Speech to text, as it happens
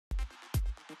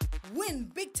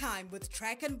Win big time with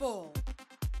Track and Ball.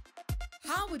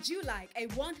 How would you like a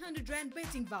 100 Rand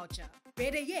betting voucher?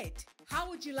 Better yet, how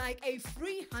would you like a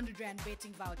free 100 Rand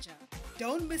betting voucher?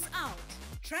 Don't miss out.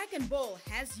 Track and Ball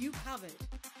has you covered.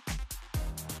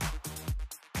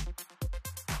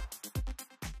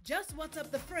 Just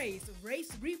WhatsApp the phrase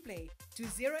Race Replay to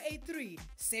 083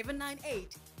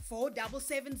 798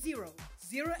 4770,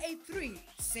 083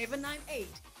 798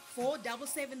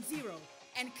 4770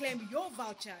 and claim your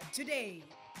voucher today.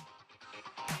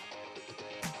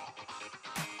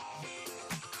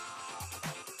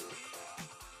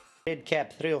 Red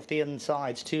Cap 3 off the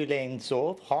insides, 2 lengths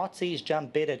off. HEARTSEASE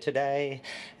jump better today,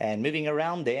 and moving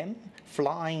around them,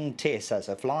 Flying Tessa.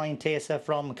 So Flying Tessa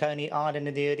from Coney Island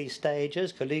in the early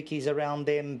stages. Kaluki's around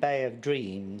them, Bay of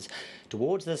Dreams.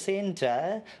 Towards the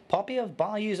centre, Poppy of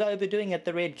Bayou's overdoing at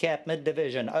the Red Cap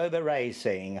mid-division, over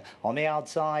racing. On the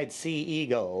outside, Sea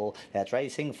Eagle. That's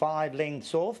racing 5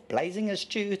 lengths off. Blazing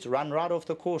Astute, run right off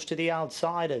the course to the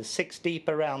outside, as 6 deep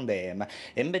around them.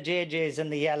 Imbajeje's in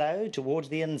the yellow. Towards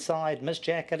the inside, Miss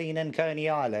Jacqueline in Coney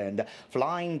Island.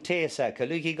 Flying Tessa,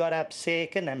 Kaluki got up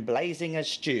second, and Blazing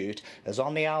Astute is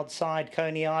on the outside.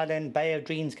 Coney Island, Bay of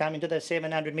Dreams coming to the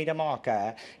 700 metre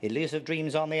marker. Elusive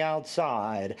Dreams on the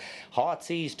outside.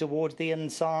 HEARTSEASE towards the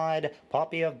inside.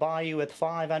 Poppy of Bayou with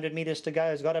 500 metres to go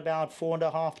has got about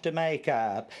 4.5 to make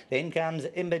up. Then comes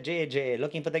Imbajeje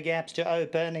looking for the gaps to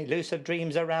open. Elusive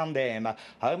Dreams around them.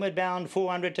 Homeward Bound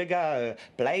 400 to go.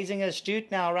 Blazing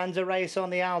Astute now runs a race on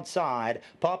the outside.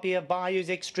 Poppy of Bayou's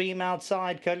extreme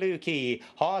outside. Kaluki.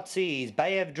 HEARTSEASE,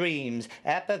 Bay of Dreams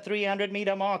at the 300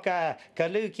 metre marker.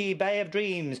 Kaluki, Bay of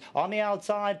Dreams on the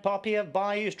outside. Poppy of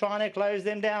Bayou's trying to close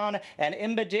them down, and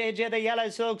Imbajeje, the yellow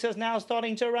silks, is now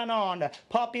starting to run on.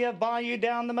 Poppy of Bayou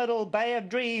down the middle. Bay of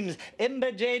Dreams.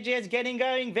 Imbajeje is getting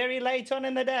going very late on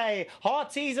in the day.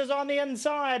 HEARTSEASE is on the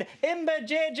inside.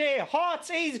 Imbajeje,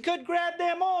 HEARTSEASE could grab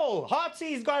them all.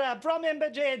 HEARTSEASE got up from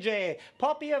Imbajeje.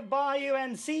 Poppy of Bayou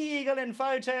and Sea Eagle in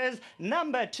photos.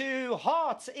 Number 2,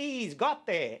 HEARTSEASE got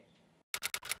there.